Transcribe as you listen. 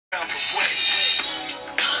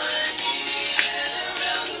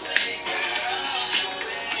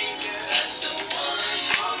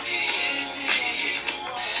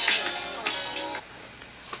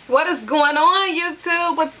What is going on,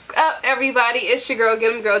 YouTube? What's up, everybody? It's your girl,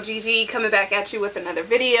 Get 'em Girl Gigi, coming back at you with another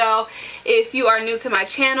video. If you are new to my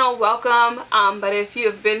channel, welcome. But if you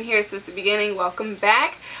have been here since the beginning, welcome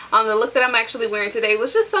back. The look that I'm actually wearing today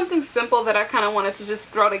was just something simple that I kind of wanted to just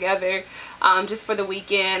throw together just for the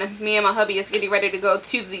weekend. Me and my hubby is getting ready to go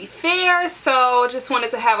to the fair, so just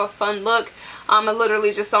wanted to have a fun look. It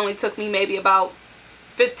literally just only took me maybe about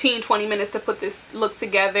 15-20 minutes to put this look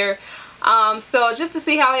together. So just to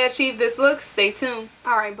see how I achieve this look, stay tuned.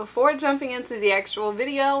 Alright, before jumping into the actual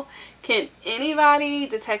video, can anybody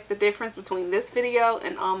detect the difference between this video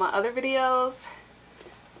and all my other videos?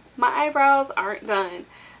 My eyebrows aren't done.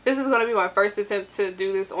 This is going to be my first attempt to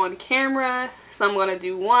do this on camera, so I'm going to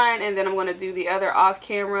do one and then I'm going to do the other off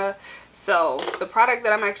camera. So the product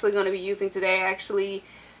that I'm actually going to be using today, I actually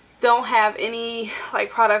don't have any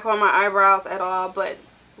like product on my eyebrows at all, but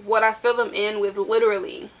what I fill them in with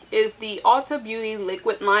literally is the Ulta Beauty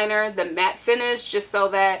liquid liner, the matte finish, just so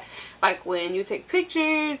that like when you take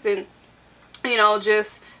pictures and you know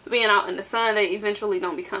just being out in the sun, they eventually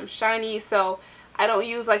don't become shiny. So I don't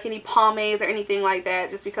use like any pomades or anything like that,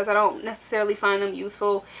 just because I don't necessarily find them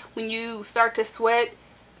useful. When you start to sweat,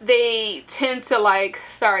 they tend to like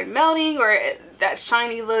start melting, or that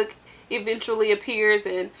shiny look eventually appears,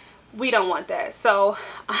 and we don't want that. So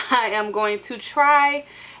I am going to try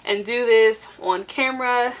and do this on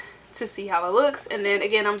camera to see how it looks, and then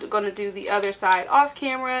again I'm going to do the other side off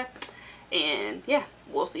camera, and yeah,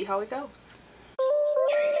 we'll see how it goes.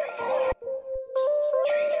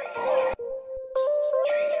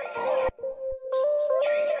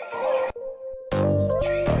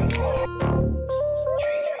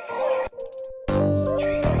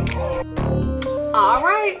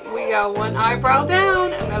 Alright, we got one eyebrow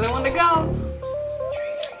down, another one to go.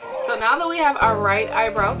 So now that we have our right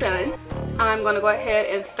eyebrow done, I'm going to go ahead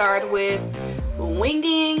and start with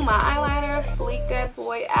winging my eyeliner, fleek that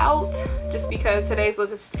boy out, just because today's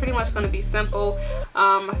look is pretty much going to be simple.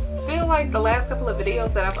 I feel like the last couple of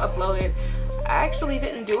videos that I've uploaded, I actually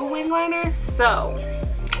didn't do a wing liner, so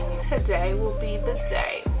today will be the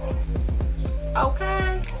day.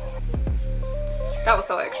 Okay. That was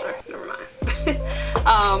so extra. Never mind.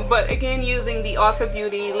 But again, using the Ulta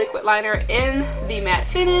Beauty liquid liner in the matte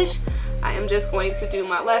finish, I am just going to do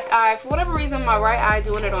my left eye. For whatever reason, my right eye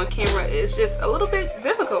doing it on camera is just a little bit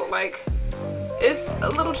difficult. Like, it's a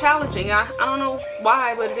little challenging. I don't know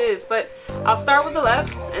why, but it is. But I'll start with the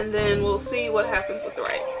left, and then we'll see what happens with the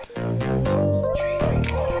right.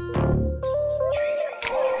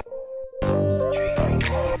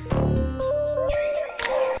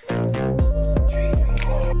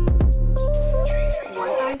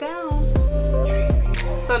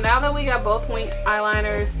 So now that we got both wing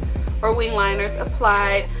eyeliners or wing liners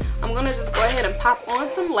applied, I'm going to just go ahead and pop on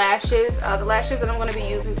some lashes. The lashes that I'm going to be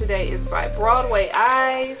using today is by Broadway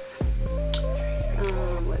Eyes.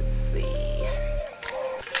 Let's see.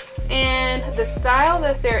 And the style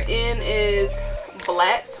that they're in is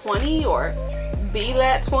Blat 20 or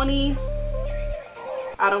B-Lat 20.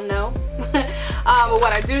 I don't know. But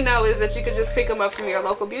what I do know is that you could just pick them up from your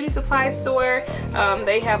local beauty supply store.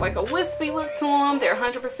 They have like a wispy look to them. They're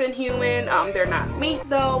 100% human. They're not mink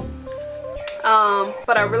though.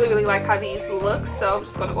 But I really like how these look, so I'm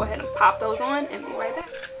just going to go ahead and pop those on and be right back.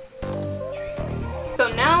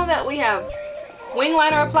 So now that we have wing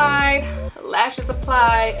liner applied, lashes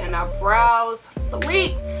applied, and our brows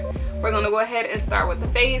fleeked, we're going to go ahead and start with the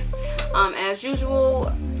face. As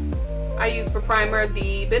usual, I use for primer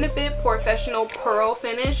the Benefit Professional Pearl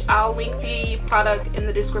Finish. I'll link the product in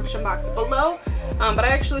the description box below. But I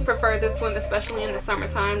actually prefer this one, especially in the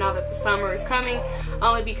summertime, now that the summer is coming,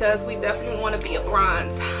 only because we definitely want to be a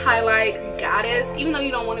bronze highlight goddess, even though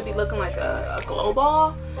you don't want to be looking like a glow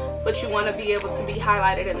ball, but you want to be able to be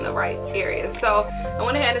highlighted in the right areas. So I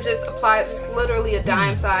went ahead and just applied just literally a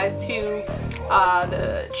dime size to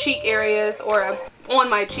the cheek areas, or on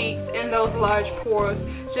my cheeks in those large pores,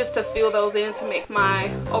 just to fill those in to make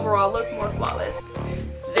my overall look more flawless.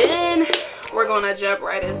 Then we're gonna jump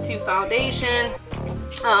right into foundation.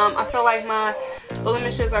 I feel like my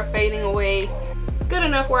blemishes are fading away good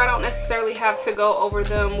enough where I don't necessarily have to go over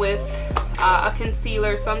them with a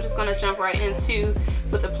concealer, so I'm just gonna jump right into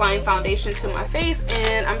with applying foundation to my face.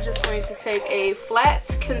 And I'm just going to take a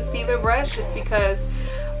flat concealer brush, just because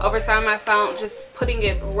over time I found just putting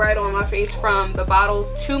it right on my face from the bottle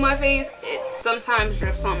to my face, it sometimes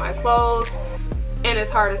drips on my clothes, and it's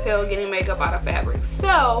hard as hell getting makeup out of fabric.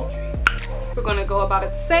 So we're going to go about it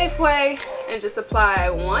the safe way and just apply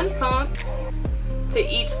one pump to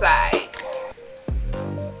each side.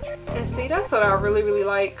 And see, that's what I really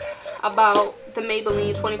like about the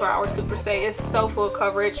Maybelline 24-hour Superstay. It's so full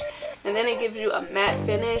coverage, and then it gives you a matte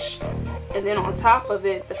finish, and then on top of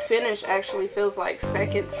it, the finish actually feels like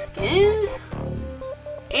second skin.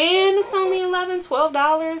 And it's only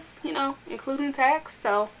 $11–12, you know, including tax.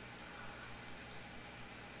 So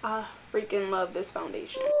I freaking love this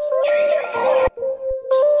foundation.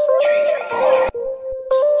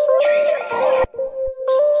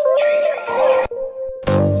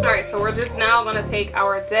 Alright, so we're just now gonna take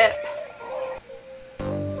our damp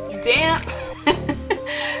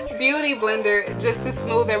beauty blender just to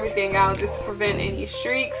smooth everything out, just to prevent any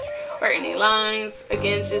streaks or any lines.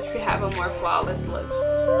 Again, just to have a more flawless look.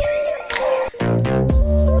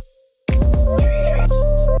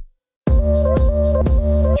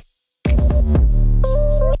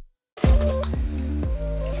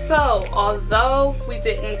 So, although we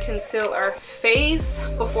didn't conceal our face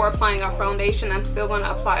before applying our foundation, I'm still going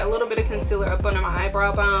to apply a little bit of concealer up under my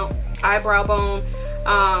eyebrow bone,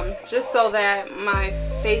 just so that my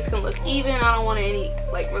face can look even. I don't want any,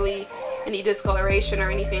 like, really any discoloration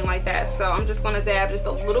or anything like that. So I'm just going to dab just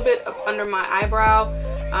a little bit up under my eyebrow,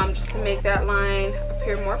 just to make that line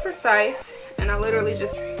appear more precise. And I literally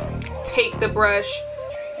just take the brush,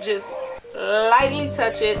 just lightly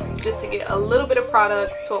touch it, just to get a little bit of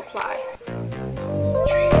product to apply.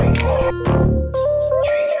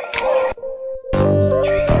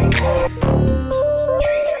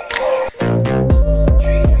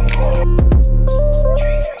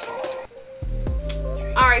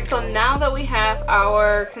 Alright, so now that we have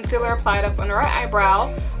our concealer applied up under our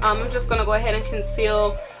eyebrow, I'm just going to go ahead and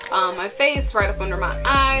conceal my face right up under my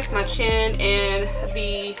eyes, my chin, and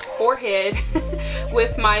the forehead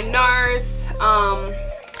with my NARS.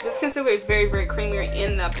 This concealer is very, very creamy,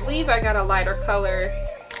 and I believe I got a lighter color.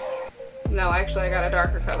 No, actually I got a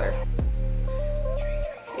darker color.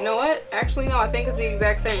 You know what? Actually, no, I think it's the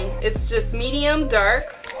exact same. It's just medium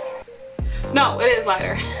dark. No, it is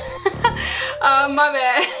lighter. My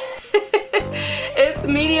bad. It's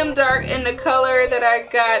medium dark, and the color that I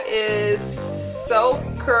got is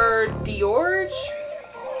Sucre.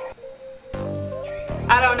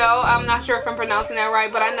 I don't know. I'm not sure if I'm pronouncing that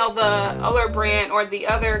right, but I know the other brand, or the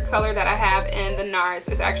other color that I have in the NARS,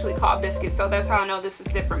 is actually called Biscuit. So that's how I know this is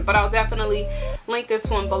different. But I'll definitely link this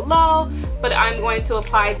one below. But I'm going to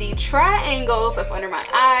apply the triangles up under my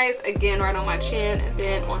eyes, again right on my chin, and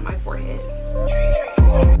then on my forehead.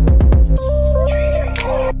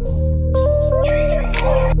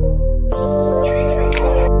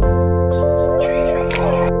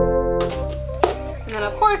 And then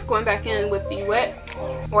of course going back in with the wet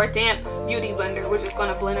or damp beauty blender, we're just going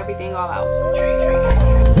to blend everything all out.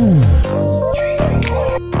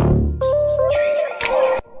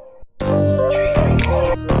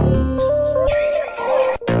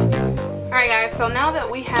 Alright guys, so now that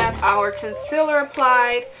we have our concealer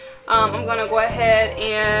applied, I'm going to go ahead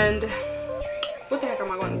and, what the heck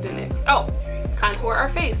am I going to do next? Oh, contour our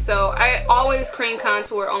face. So I always cream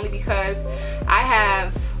contour only because I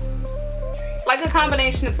have like a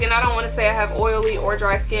combination of skin. I don't want to say I have oily or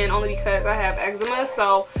dry skin, only because I have eczema.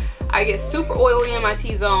 So I get super oily in my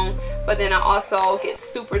T-zone, but then I also get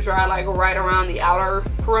super dry like right around the outer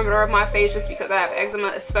perimeter of my face, just because I have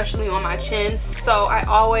eczema, especially on my chin. So I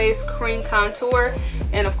always cream contour,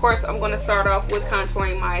 and of course I'm going to start off with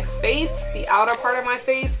contouring my face, the outer part of my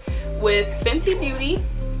face, with Fenty Beauty,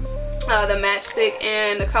 the Matchstick,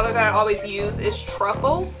 and the color that I always use is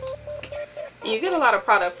Truffle. And you get a lot of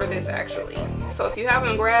product for this actually. So if you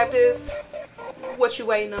haven't grabbed this, what you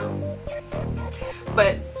waiting on?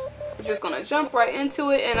 But we're just gonna jump right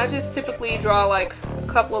into it, and I just typically draw like a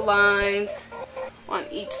couple of lines on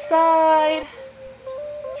each side,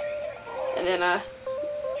 and then I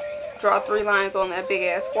draw 3 lines on that big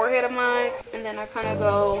ass forehead of mine, and then I kind of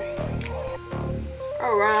go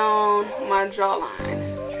around my jawline.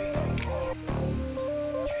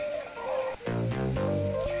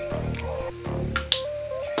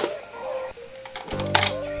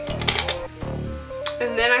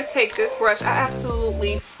 And then I take this brush. I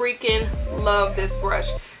absolutely freaking love this brush.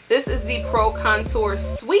 This is the Pro Contour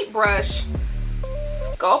Sweet Brush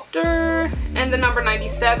Sculptor and the number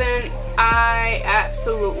 97. I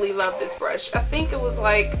absolutely love this brush. I think it was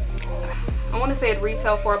like, I want to say it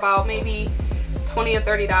retail for about maybe $20 or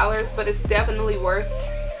 $30, but it's definitely worth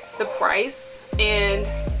the price, and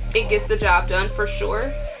it gets the job done for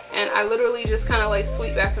sure. And I literally just kind of like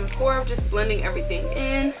sweep back and forth, just blending everything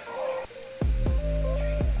in.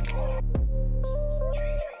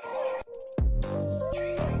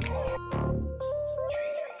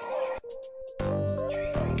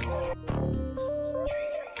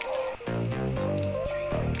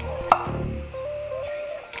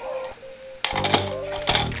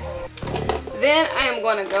 Then I am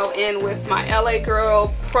going to go in with my LA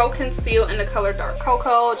Girl Pro Conceal in the color Dark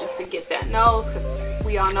Cocoa just to get that nose, because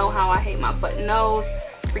we all know how I hate my button nose.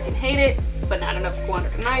 Freaking hate it, but not enough to go under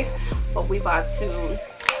the knife. But we about to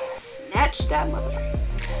snatch that mother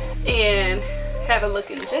and have it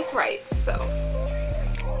looking just right. So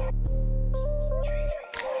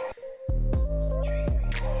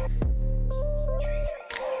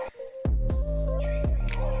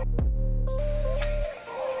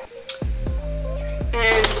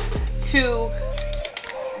and to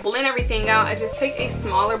blend everything out, I just take a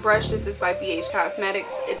smaller brush. This is by BH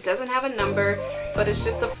Cosmetics. It doesn't have a number, but it's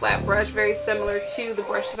just a flat brush, very similar to the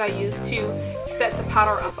brush that I use to set the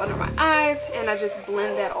powder up under my eyes, and I just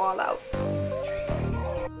blend that all out.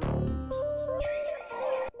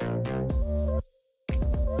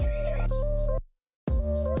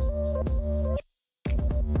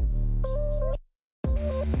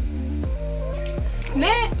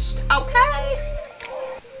 Snatched. Okay.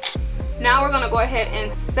 Now we're gonna go ahead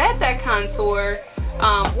and set that contour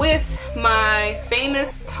with my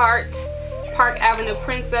famous Tarte Park Avenue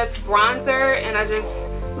Princess bronzer, and I just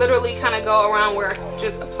literally kind of go around where I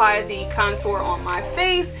just apply the contour on my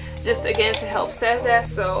face, just again to help set that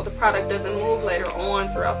so the product doesn't move later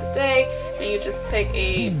on throughout the day. And you just take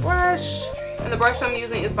a brush, and the brush I'm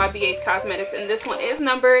using is by BH Cosmetics, and this one is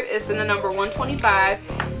numbered. It's in the number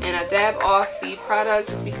 125, and I dab off the product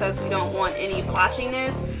just because we don't want any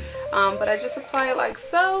blotchiness. But I just apply it like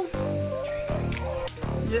so,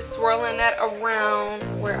 just swirling that around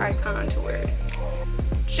where I contoured,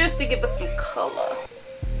 just to give us some color.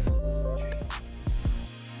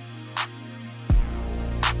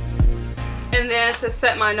 And then to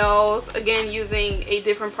set my nose, again using a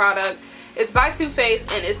different product. It's by Too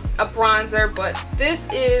Faced and it's a bronzer, but this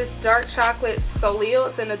is Dark Chocolate Soleil.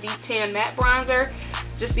 It's in a deep tan matte bronzer,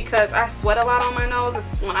 just because I sweat a lot on my nose.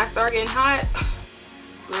 It's when I start getting hot,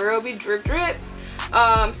 girl, be drip drip.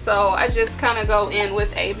 So I just kind of go in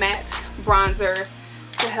with a matte bronzer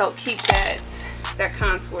to help keep that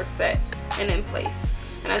contour set and in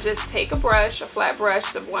place. And I just take a brush, a flat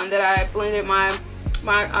brush, the one that I blended my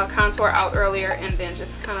contour out earlier, and then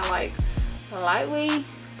just kind of like lightly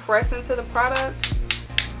press into the product,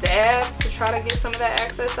 dab to try to get some of that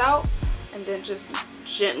excess out, and then just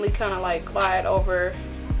gently kind of like glide over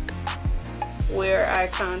where I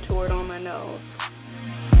contoured on my nose.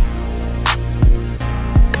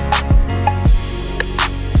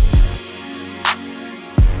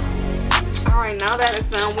 Alright, now that it's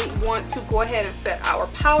done, we want to go ahead and set our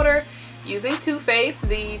powder using Too Faced,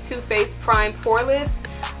 the Too Faced Prime Poreless.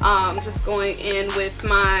 Just going in with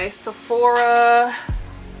my Sephora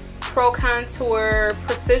Pro Contour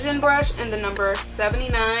Precision brush in the number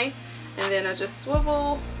 79, and then I just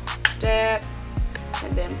swivel, dab,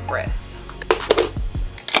 and then press.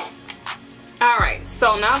 Alright,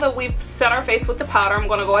 so now that we've set our face with the powder, I'm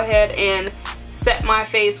going to go ahead and set my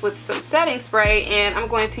face with some setting spray, and I'm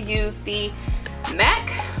going to use the MAC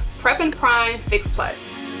Prep and Prime Fix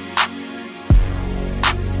Plus.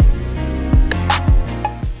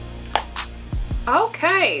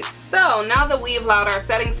 Okay, so now that we've allowed our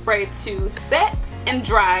setting spray to set and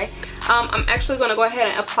dry, I'm actually going to go ahead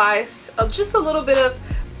and apply just a little bit of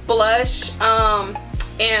blush,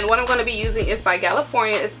 and what I'm going to be using is by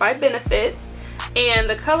Galifornia. It's by Benefits, and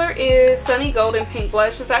the color is Sunny Golden Pink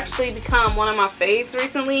Blush. It's actually become one of my faves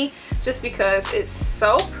recently just because it's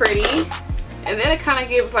so pretty, and then it kind of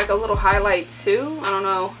gives like a little highlight too. I don't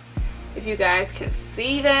know if you guys can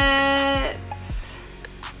see that.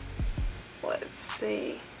 Let's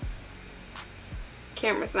see.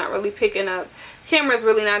 Camera's not really picking up. Camera's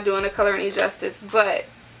really not doing the color any justice, but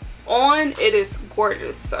on it is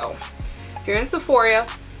gorgeous. So if you're in Sephora,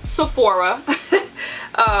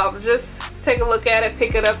 just take a look at it,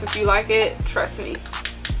 pick it up if you like it. Trust me,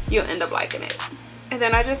 you'll end up liking it. And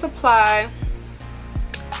then I just apply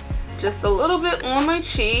just a little bit on my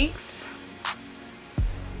cheeks,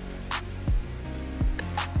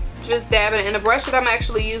 just dabbing it. And the brush that I'm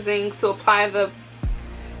actually using to apply the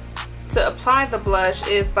blush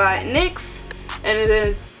is by NYX, and it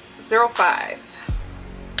is 05.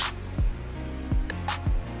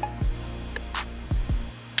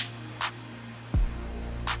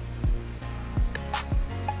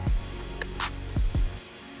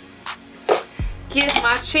 Give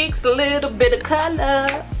my cheeks a little bit of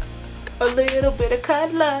color, a little bit of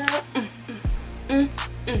color.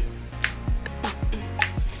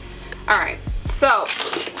 Alright, so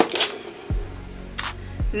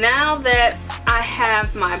now that I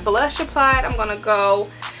have my blush applied, I'm gonna go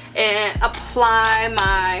and apply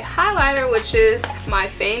my highlighter, which is my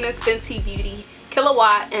famous Fenty Beauty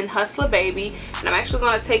Killawatt and Hustla Baby. And I'm actually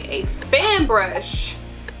going to take a fan brush,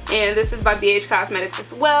 and this is by BH Cosmetics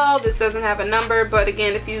as well. This doesn't have a number, but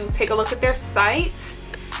again, if you take a look at their site,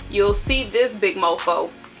 you'll see this big mofo.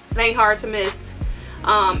 It ain't hard to miss.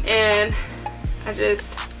 And I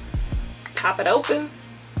just pop it open.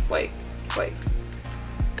 Wait.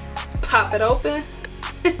 Pop it open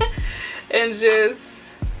and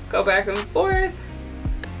just go back and forth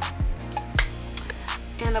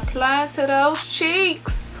and apply to those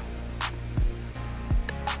cheeks.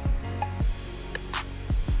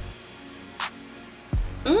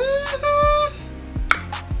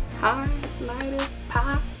 Highlight is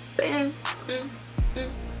popping.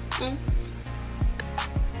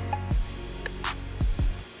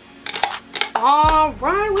 All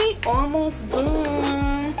right, we almost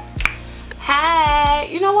done.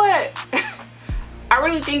 Hey, you know what? I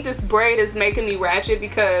really think this braid is making me ratchet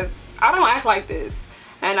because I don't act like this,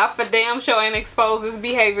 and I for damn sure ain't exposed this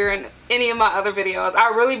behavior in any of my other videos. I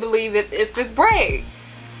really believe it's this braid.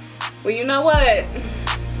 Well, you know what?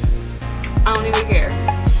 I don't even care.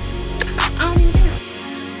 I don't even care.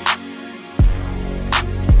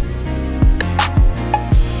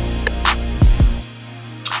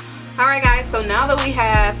 Alright guys, so now that we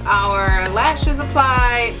have our lashes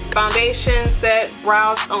applied, foundation set,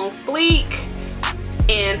 brows on fleek,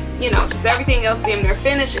 and you know, just everything else damn near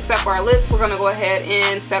finished except for our lips, we're gonna go ahead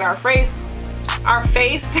and set our face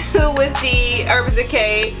with the Urban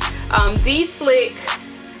Decay Deslick.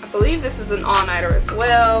 I believe this is an all-nighter as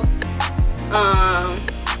well.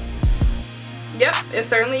 Yep, it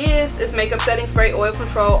certainly is. It's makeup setting spray, oil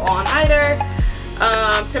control, all-nighter,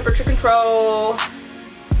 temperature control,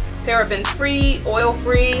 paraben free, oil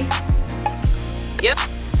free. Yep.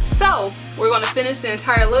 So we're going to finish the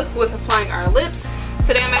entire look with applying our lips.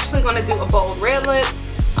 Today I'm actually going to do a bold red lip,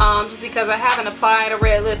 just because I haven't applied a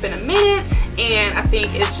red lip in a minute, and I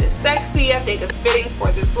think it's just sexy. I think it's fitting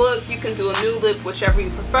for this look. You can do a nude lip, whichever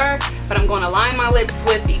you prefer, but I'm going to line my lips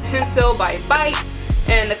with the pencil by Bite,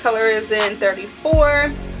 and the color is in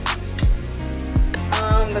 34.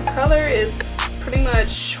 The color is pretty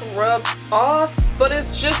much rubbed off, but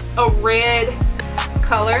it's just a red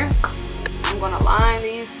color. I'm gonna line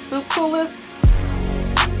these soup coolers.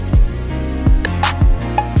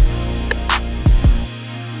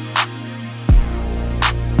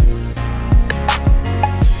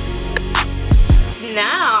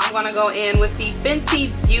 Now I'm gonna go in with the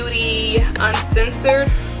Fenty Beauty Uncensored,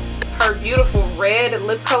 her beautiful red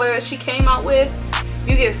lip color that she came out with.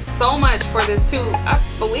 You get so much for this too. I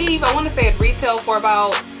believe, I want to say it retail for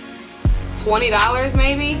about $20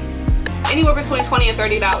 maybe. Anywhere between $20 and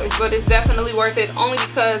 $30, but it's definitely worth it only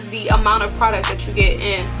because the amount of product that you get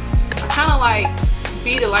in. I kind of like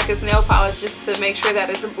beat it like it's nail polish just to make sure that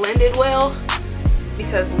it's blended well,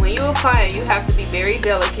 because when you apply it you have to be very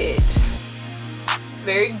delicate,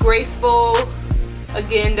 very graceful,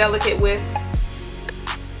 again delicate with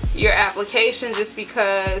your application, just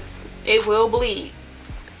because it will bleed.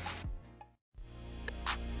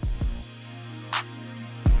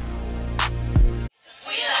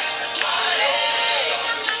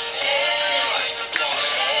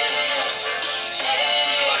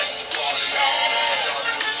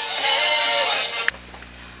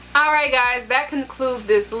 Alright guys, that concludes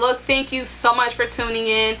this look. Thank you so much for tuning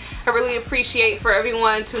in. I really appreciate for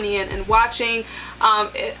everyone tuning in and watching.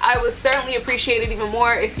 I would certainly appreciate it even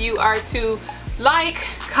more if you are to like,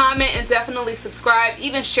 comment, and definitely subscribe.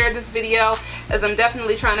 Even share this video, as I'm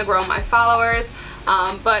definitely trying to grow my followers.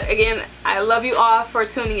 But again, I love you all for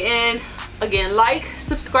tuning in. Again, like,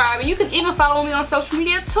 subscribe, and you can even follow me on social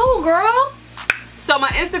media too, girl. So my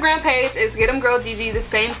Instagram page is GetEmGirlGG, the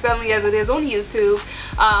same spelling as it is on YouTube.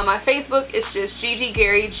 My Facebook is just Gigi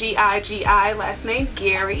Gary, G-I-G-I, last name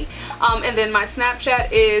Gary. And then my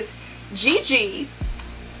Snapchat is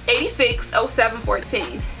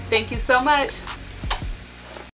GG860714. Thank you so much.